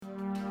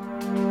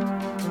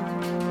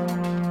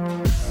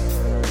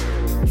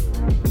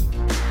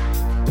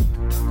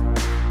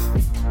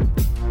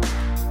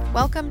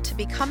Welcome to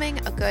Becoming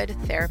a Good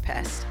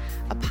Therapist,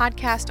 a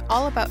podcast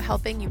all about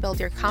helping you build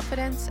your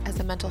confidence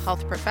as a mental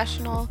health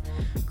professional,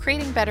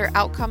 creating better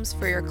outcomes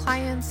for your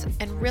clients,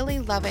 and really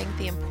loving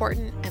the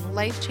important and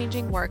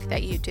life-changing work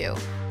that you do.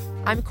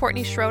 I'm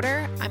Courtney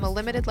Schroeder. I'm a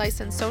limited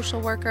licensed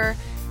social worker,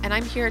 and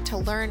I'm here to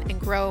learn and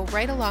grow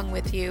right along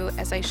with you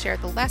as I share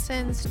the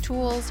lessons,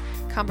 tools,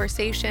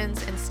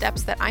 conversations, and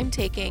steps that I'm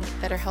taking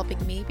that are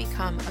helping me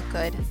become a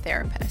good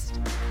therapist.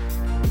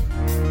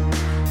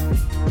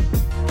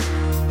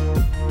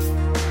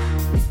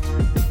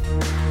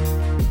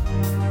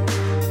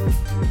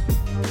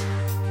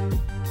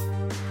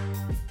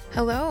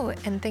 Hello,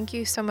 and thank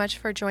you so much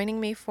for joining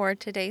me for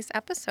today's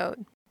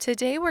episode.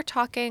 Today we're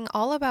talking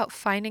all about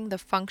finding the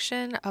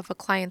function of a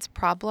client's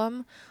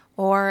problem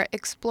or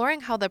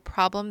exploring how the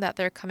problem that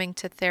they're coming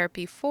to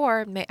therapy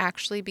for may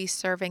actually be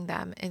serving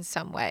them in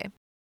some way.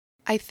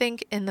 I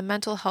think in the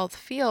mental health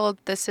field,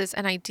 this is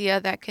an idea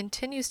that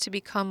continues to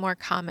become more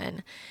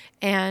common,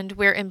 and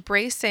we're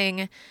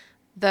embracing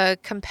the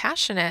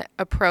compassionate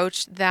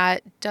approach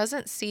that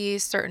doesn't see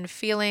certain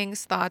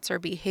feelings, thoughts, or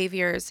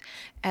behaviors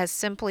as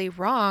simply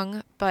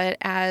wrong, but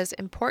as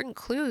important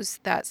clues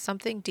that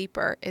something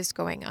deeper is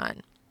going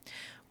on.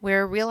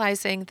 We're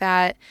realizing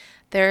that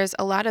there's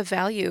a lot of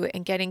value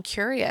in getting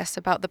curious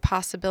about the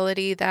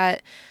possibility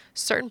that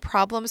certain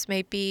problems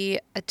may be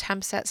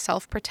attempts at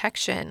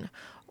self-protection,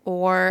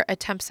 or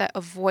attempts at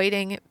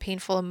avoiding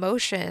painful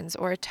emotions,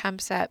 or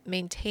attempts at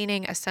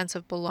maintaining a sense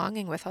of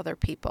belonging with other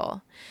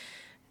people.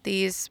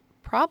 These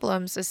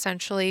problems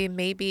essentially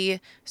may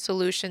be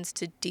solutions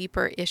to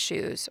deeper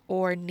issues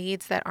or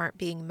needs that aren't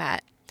being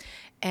met.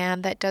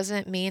 And that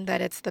doesn't mean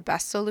that it's the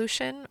best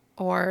solution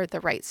or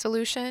the right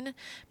solution,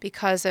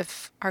 because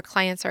if our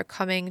clients are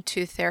coming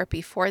to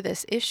therapy for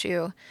this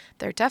issue,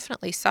 they're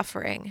definitely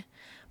suffering.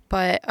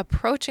 But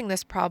approaching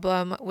this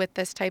problem with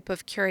this type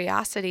of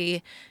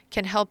curiosity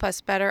can help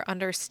us better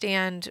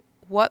understand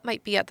what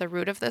might be at the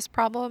root of this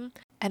problem,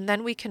 and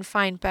then we can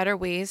find better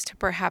ways to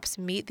perhaps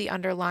meet the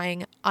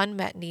underlying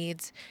unmet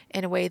needs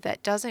in a way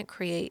that doesn't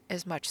create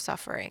as much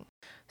suffering.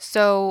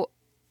 So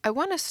I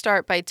want to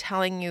start by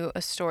telling you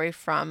a story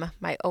from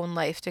my own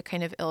life to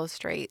kind of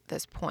illustrate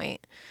this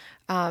point.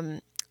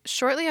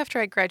 Shortly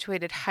after I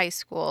graduated high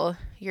school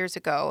years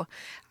ago,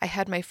 I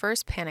had my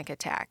first panic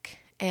attack.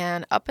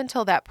 And up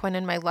until that point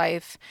in my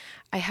life,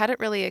 I hadn't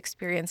really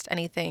experienced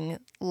anything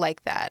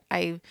like that.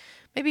 I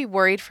maybe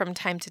worried from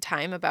time to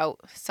time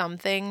about some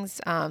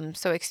things,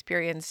 so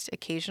experienced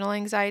occasional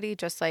anxiety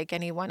just like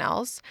anyone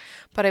else,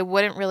 but I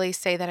wouldn't really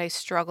say that I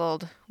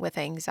struggled with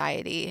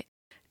anxiety.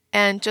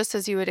 And just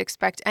as you would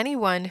expect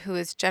anyone who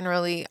is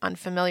generally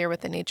unfamiliar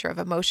with the nature of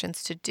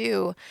emotions to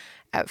do,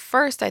 at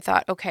first I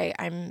thought, okay,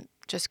 I'm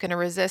just going to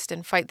resist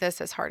and fight this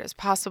as hard as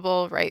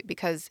possible, right?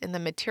 Because in the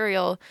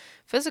material,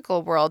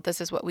 physical world, this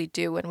is what we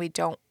do when we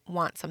don't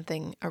want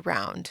something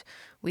around.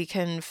 We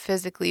can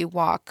physically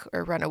walk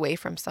or run away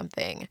from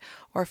something,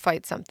 or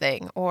fight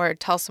something, or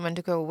tell someone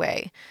to go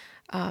away.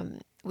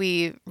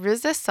 We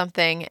resist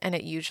something, and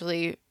it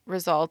usually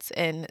results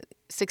in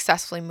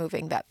successfully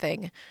moving that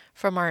thing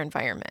from our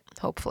environment,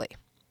 hopefully.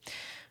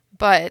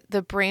 But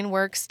the brain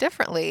works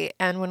differently,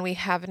 and when we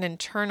have an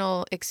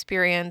internal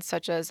experience,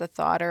 such as a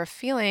thought or a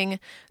feeling,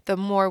 the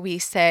more we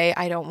say,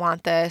 I don't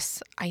want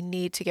this, I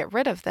need to get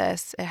rid of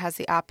this, it has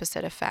the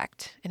opposite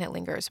effect, and it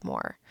lingers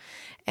more.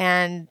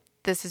 And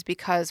this is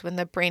because when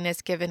the brain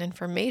is given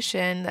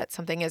information that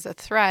something is a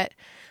threat,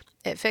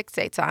 it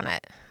fixates on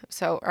it.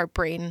 So our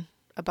brain,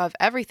 above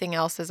everything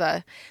else, is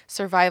a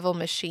survival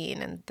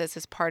machine, and this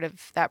is part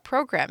of that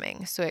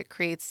programming. So it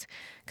creates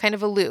kind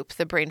of a loop.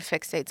 The brain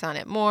fixates on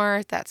it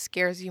more, that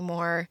scares you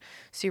more,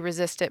 so you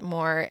resist it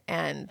more,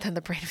 and then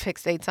the brain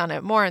fixates on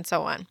it more, and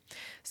so on.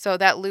 So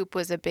that loop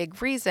was a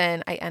big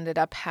reason I ended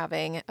up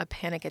having a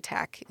panic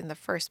attack in the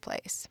first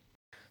place.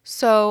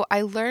 So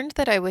I learned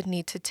that I would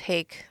need to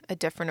take a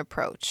different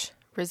approach.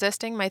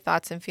 Resisting my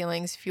thoughts and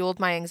feelings fueled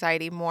my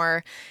anxiety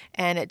more,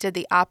 and it did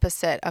the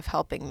opposite of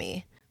helping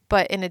me.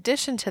 But in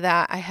addition to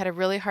that, I had a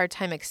really hard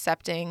time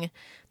accepting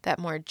that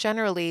more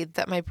generally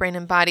that my brain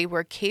and body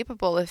were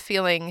capable of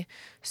feeling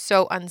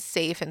so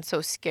unsafe and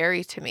so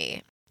scary to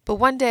me. But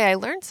one day I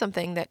learned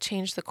something that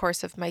changed the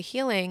course of my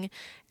healing,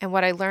 and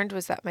what I learned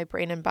was that my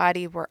brain and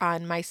body were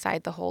on my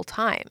side the whole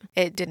time.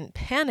 It didn't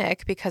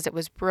panic because it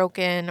was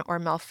broken or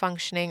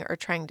malfunctioning or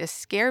trying to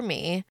scare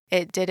me.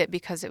 It did it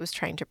because it was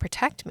trying to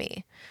protect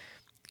me.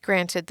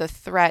 Granted, the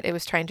threat it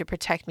was trying to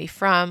protect me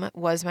from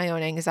was my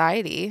own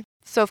anxiety.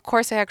 So of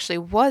course I actually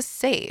was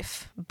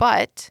safe,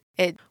 but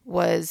it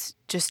was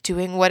just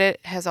doing what it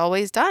has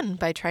always done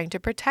by trying to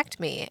protect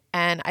me.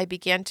 And I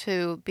began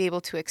to be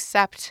able to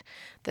accept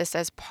this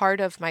as part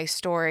of my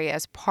story,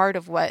 as part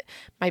of what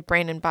my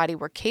brain and body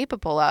were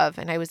capable of.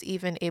 And I was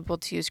even able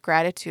to use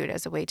gratitude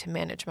as a way to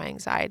manage my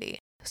anxiety.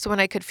 So when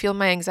I could feel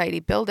my anxiety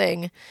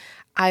building,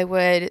 I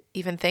would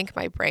even thank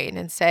my brain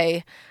and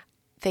say,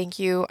 thank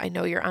you. I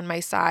know you're on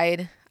my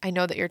side. I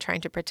know that you're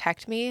trying to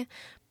protect me,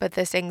 but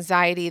this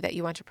anxiety that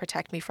you want to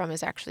protect me from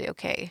is actually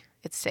okay.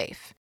 It's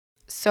safe.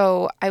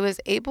 So I was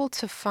able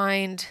to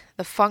find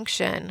the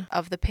function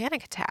of the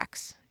panic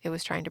attacks. It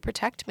was trying to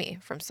protect me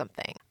from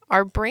something.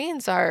 Our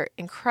brains are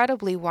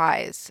incredibly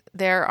wise.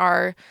 There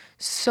are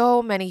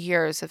so many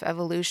years of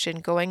evolution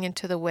going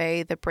into the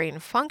way the brain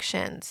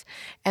functions.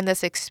 And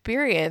this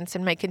experience,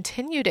 and my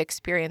continued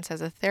experience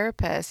as a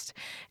therapist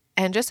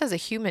and just as a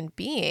human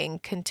being,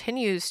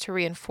 continues to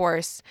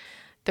reinforce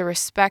the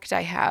respect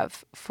I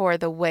have for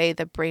the way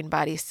the brain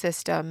body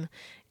system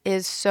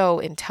is so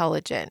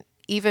intelligent,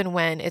 even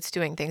when it's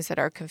doing things that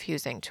are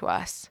confusing to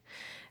us.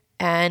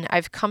 And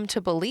I've come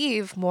to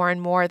believe more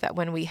and more that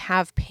when we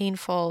have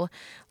painful,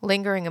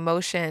 lingering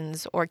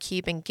emotions or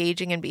keep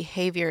engaging in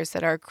behaviors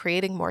that are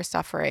creating more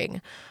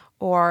suffering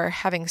or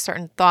having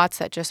certain thoughts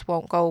that just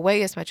won't go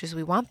away as much as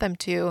we want them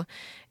to,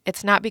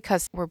 it's not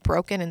because we're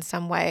broken in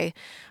some way,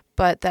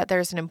 but that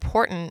there's an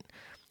important,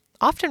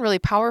 often really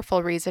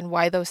powerful reason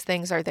why those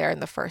things are there in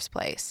the first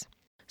place.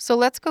 So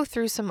let's go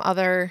through some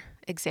other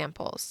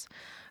examples.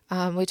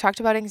 We talked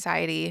about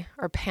anxiety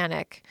or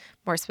panic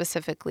more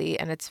specifically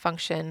and its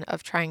function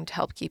of trying to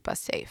help keep us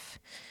safe.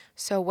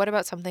 So what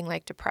about something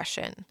like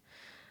depression?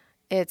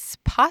 It's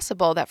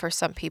possible that for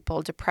some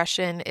people,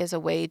 depression is a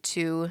way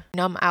to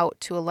numb out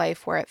to a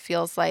life where it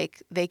feels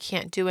like they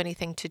can't do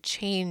anything to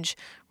change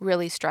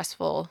really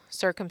stressful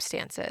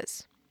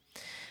circumstances.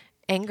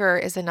 Anger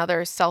is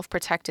another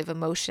self-protective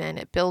emotion.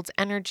 It builds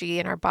energy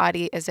in our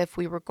body as if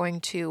we were going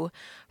to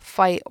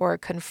fight or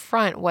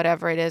confront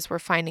whatever it is we're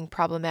finding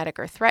problematic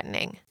or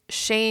threatening.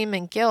 Shame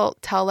and guilt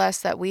tell us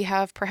that we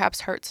have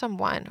perhaps hurt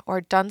someone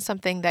or done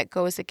something that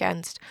goes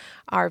against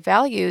our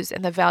values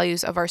and the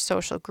values of our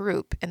social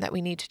group, and that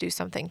we need to do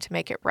something to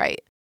make it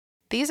right.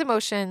 These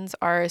emotions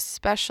are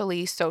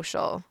especially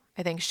social,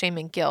 I think, shame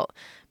and guilt,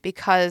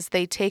 because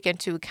they take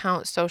into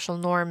account social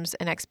norms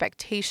and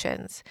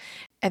expectations,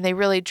 and they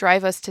really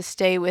drive us to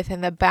stay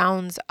within the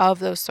bounds of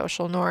those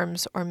social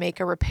norms or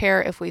make a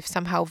repair if we've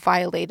somehow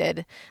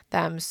violated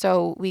them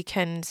so we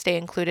can stay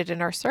included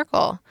in our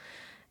circle.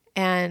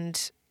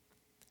 And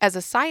as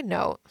a side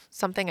note,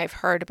 something I've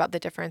heard about the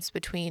difference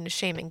between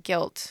shame and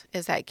guilt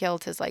is that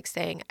guilt is like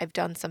saying, I've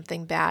done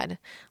something bad,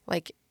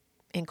 like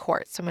in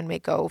court. Someone may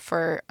go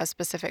for a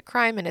specific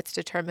crime and it's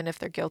determined if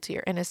they're guilty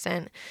or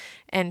innocent.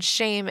 And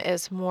shame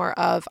is more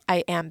of,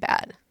 I am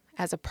bad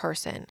as a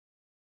person.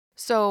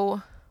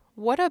 So,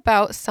 what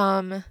about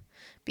some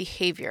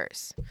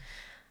behaviors?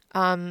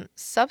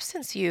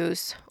 Substance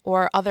use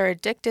or other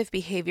addictive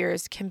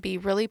behaviors can be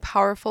really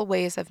powerful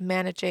ways of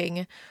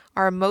managing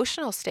our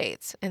emotional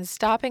states and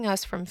stopping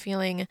us from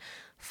feeling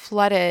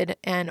flooded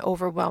and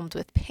overwhelmed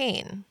with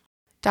pain.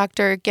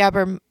 Dr.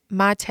 Gabor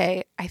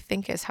Mate, I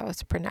think is how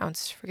it's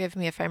pronounced, forgive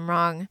me if I'm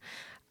wrong,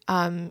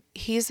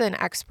 he's an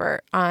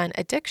expert on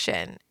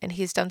addiction, and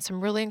he's done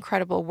some really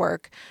incredible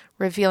work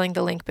revealing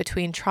the link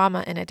between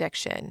trauma and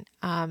addiction,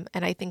 and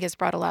I think has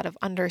brought a lot of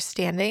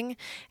understanding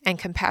and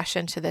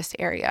compassion to this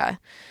area.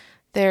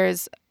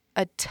 There's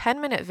a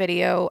 10-minute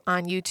video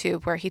on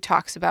YouTube where he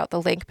talks about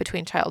the link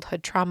between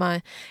childhood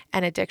trauma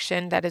and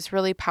addiction that is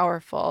really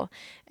powerful,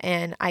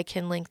 and I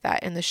can link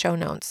that in the show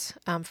notes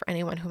for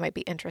anyone who might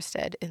be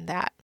interested in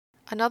that.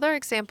 Another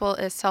example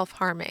is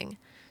self-harming.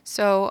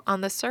 So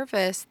on the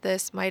surface,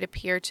 this might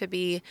appear to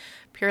be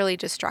purely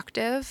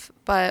destructive,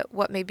 but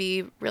what may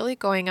be really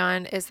going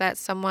on is that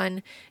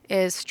someone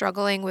is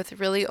struggling with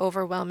really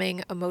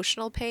overwhelming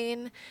emotional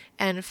pain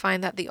and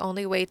find that the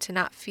only way to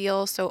not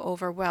feel so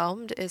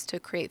overwhelmed is to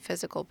create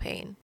physical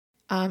pain.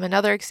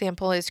 Another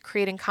example is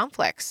creating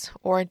conflicts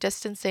or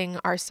distancing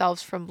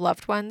ourselves from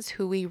loved ones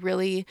who we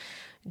really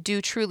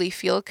do truly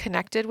feel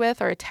connected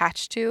with or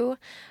attached to,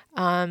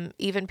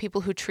 even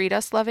people who treat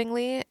us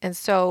lovingly. And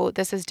so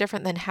this is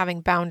different than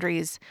having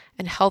boundaries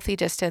and healthy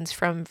distance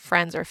from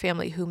friends or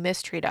family who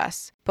mistreat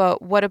us.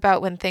 But what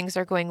about when things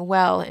are going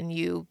well and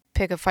you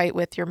pick a fight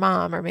with your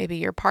mom or maybe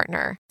your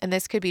partner? And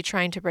this could be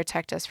trying to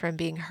protect us from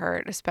being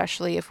hurt,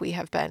 especially if we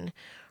have been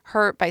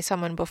hurt by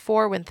someone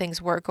before when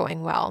things were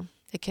going well.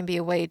 It can be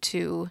a way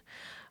to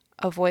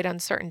avoid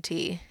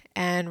uncertainty,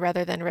 and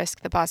rather than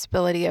risk the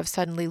possibility of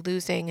suddenly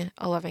losing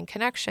a loving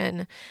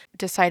connection,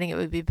 deciding it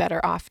would be better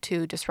off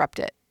to disrupt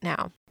it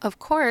now. Of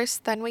course,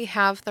 then we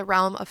have the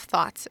realm of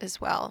thoughts as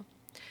well.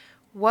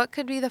 What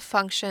could be the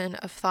function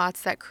of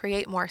thoughts that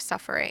create more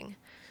suffering?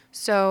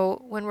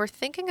 So when we're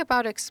thinking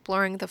about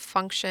exploring the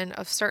function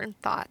of certain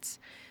thoughts,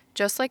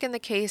 just like in the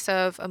case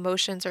of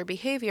emotions or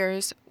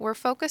behaviors, we're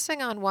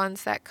focusing on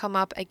ones that come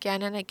up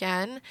again and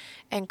again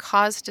and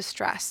cause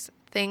distress,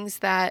 things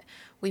that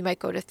we might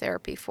go to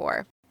therapy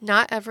for.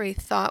 Not every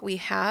thought we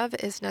have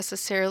is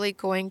necessarily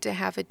going to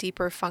have a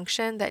deeper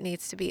function that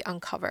needs to be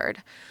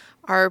uncovered.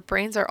 Our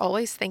brains are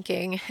always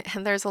thinking,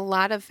 and there's a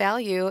lot of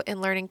value in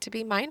learning to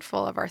be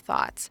mindful of our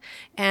thoughts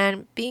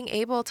and being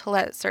able to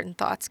let certain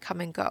thoughts come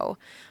and go.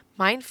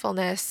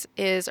 Mindfulness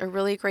is a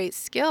really great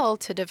skill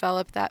to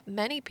develop that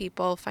many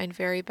people find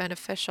very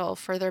beneficial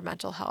for their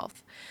mental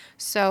health.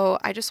 So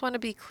I just want to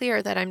be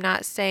clear that I'm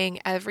not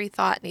saying every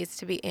thought needs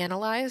to be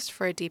analyzed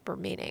for a deeper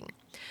meaning.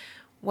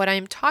 What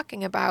I'm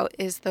talking about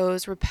is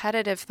those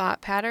repetitive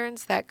thought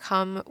patterns that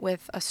come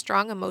with a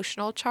strong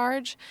emotional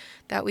charge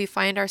that we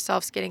find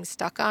ourselves getting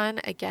stuck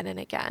on again and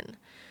again.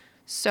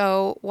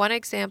 So, one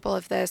example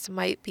of this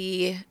might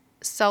be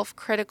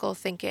self-critical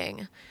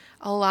thinking,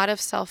 a lot of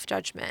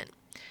self-judgment.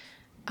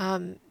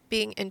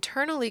 Being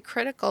internally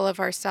critical of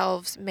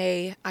ourselves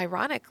may,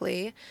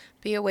 ironically,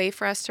 be a way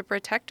for us to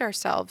protect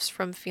ourselves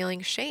from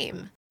feeling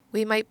shame.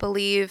 We might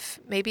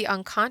believe, maybe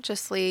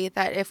unconsciously,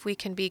 that if we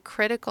can be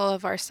critical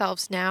of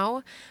ourselves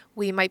now,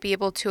 we might be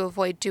able to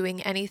avoid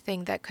doing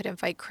anything that could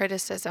invite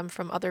criticism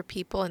from other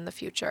people in the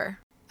future.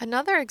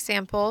 Another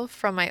example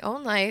from my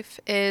own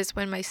life is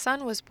when my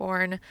son was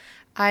born,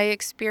 I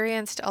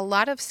experienced a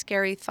lot of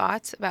scary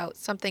thoughts about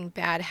something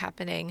bad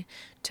happening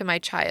to my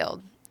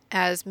child,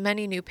 as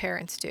many new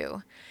parents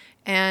do.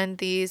 And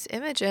these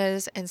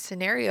images and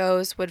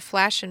scenarios would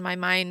flash in my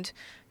mind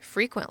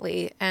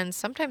frequently and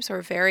sometimes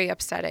were very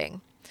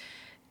upsetting.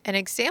 An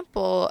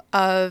example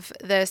of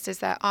this is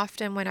that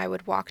often when I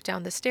would walk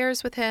down the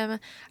stairs with him,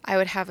 I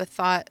would have a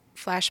thought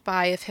flash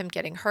by of him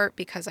getting hurt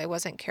because I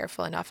wasn't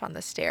careful enough on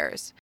the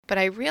stairs. But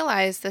I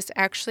realized this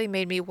actually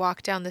made me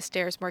walk down the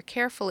stairs more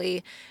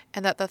carefully,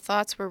 and that the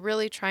thoughts were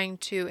really trying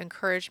to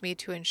encourage me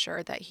to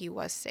ensure that he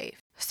was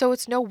safe. So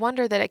it's no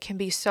wonder that it can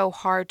be so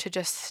hard to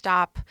just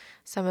stop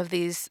some of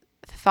these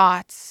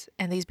thoughts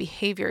and these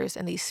behaviors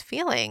and these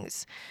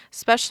feelings,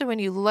 especially when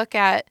you look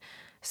at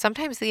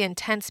sometimes the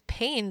intense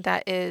pain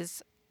that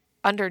is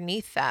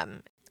underneath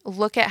them.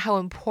 Look at how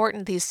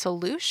important these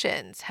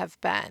solutions have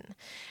been.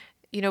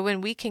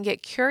 When we can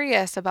get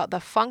curious about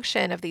the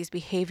function of these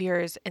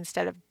behaviors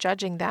instead of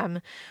judging them,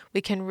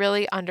 we can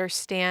really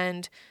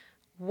understand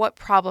what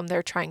problem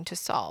they're trying to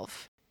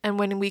solve. And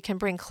when we can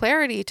bring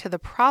clarity to the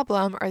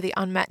problem or the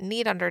unmet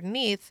need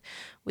underneath,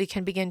 we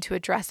can begin to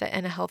address it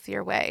in a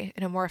healthier way,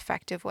 in a more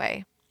effective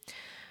way.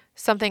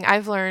 Something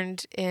I've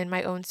learned in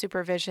my own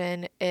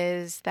supervision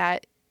is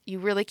that you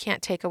really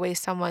can't take away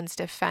someone's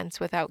defense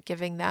without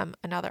giving them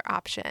another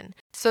option.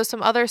 So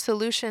some other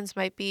solutions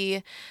might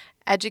be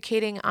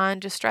educating on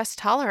distress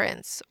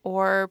tolerance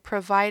or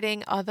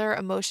providing other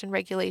emotion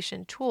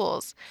regulation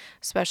tools,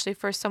 especially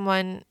for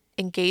someone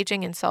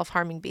engaging in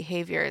self-harming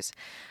behaviors.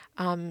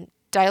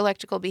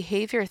 Dialectical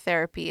behavior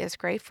therapy is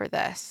great for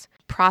this.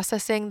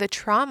 Processing the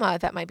trauma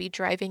that might be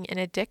driving an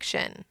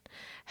addiction.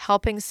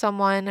 Helping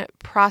someone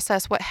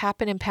process what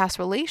happened in past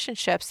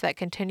relationships that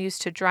continues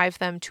to drive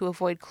them to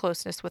avoid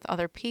closeness with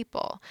other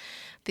people.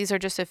 These are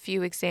just a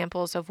few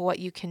examples of what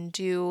you can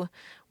do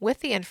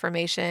with the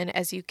information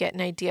as you get an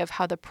idea of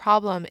how the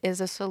problem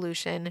is a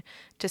solution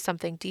to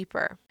something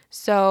deeper.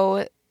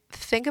 So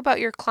think about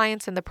your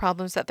clients and the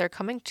problems that they're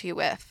coming to you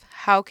with.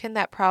 How can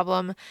that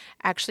problem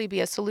actually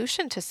be a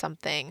solution to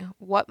something?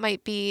 What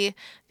might be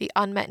the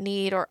unmet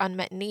need or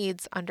unmet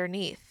needs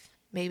underneath?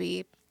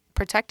 Maybe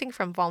protecting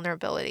from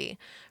vulnerability,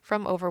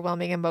 from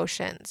overwhelming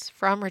emotions,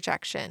 from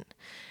rejection.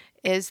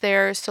 Is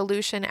their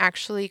solution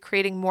actually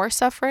creating more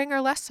suffering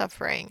or less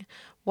suffering?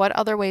 What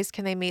other ways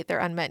can they meet their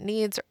unmet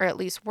needs or at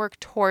least work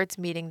towards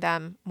meeting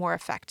them more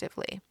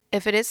effectively?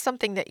 If it is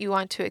something that you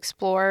want to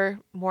explore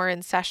more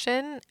in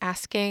session,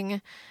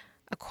 asking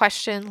a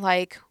question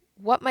like,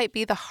 what might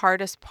be the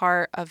hardest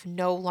part of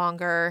no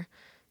longer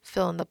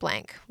fill in the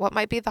blank? What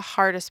might be the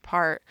hardest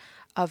part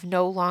of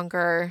no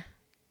longer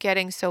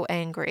getting so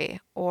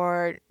angry?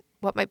 Or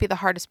what might be the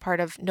hardest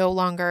part of no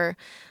longer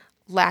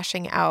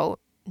lashing out,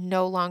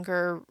 no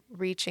longer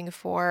reaching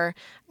for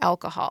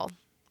alcohol,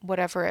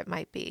 whatever it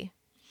might be?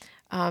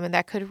 And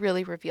that could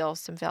really reveal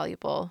some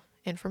valuable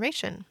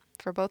information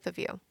for both of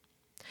you.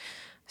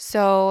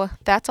 So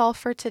that's all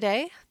for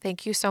today.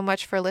 Thank you so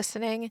much for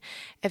listening.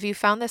 If you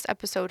found this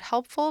episode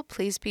helpful,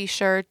 please be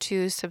sure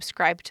to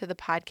subscribe to the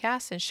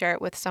podcast and share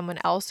it with someone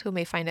else who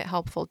may find it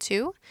helpful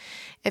too.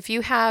 If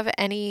you have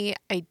any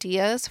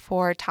ideas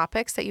for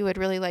topics that you would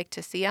really like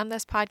to see on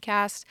this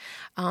podcast,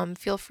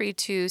 feel free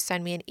to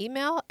send me an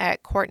email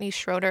at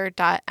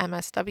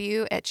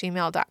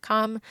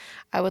courtneyschroeder.msw@gmail.com.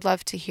 I would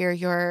love to hear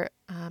your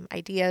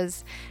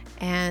ideas,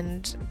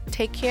 and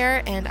take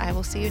care, and I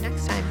will see you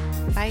next time.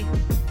 Bye.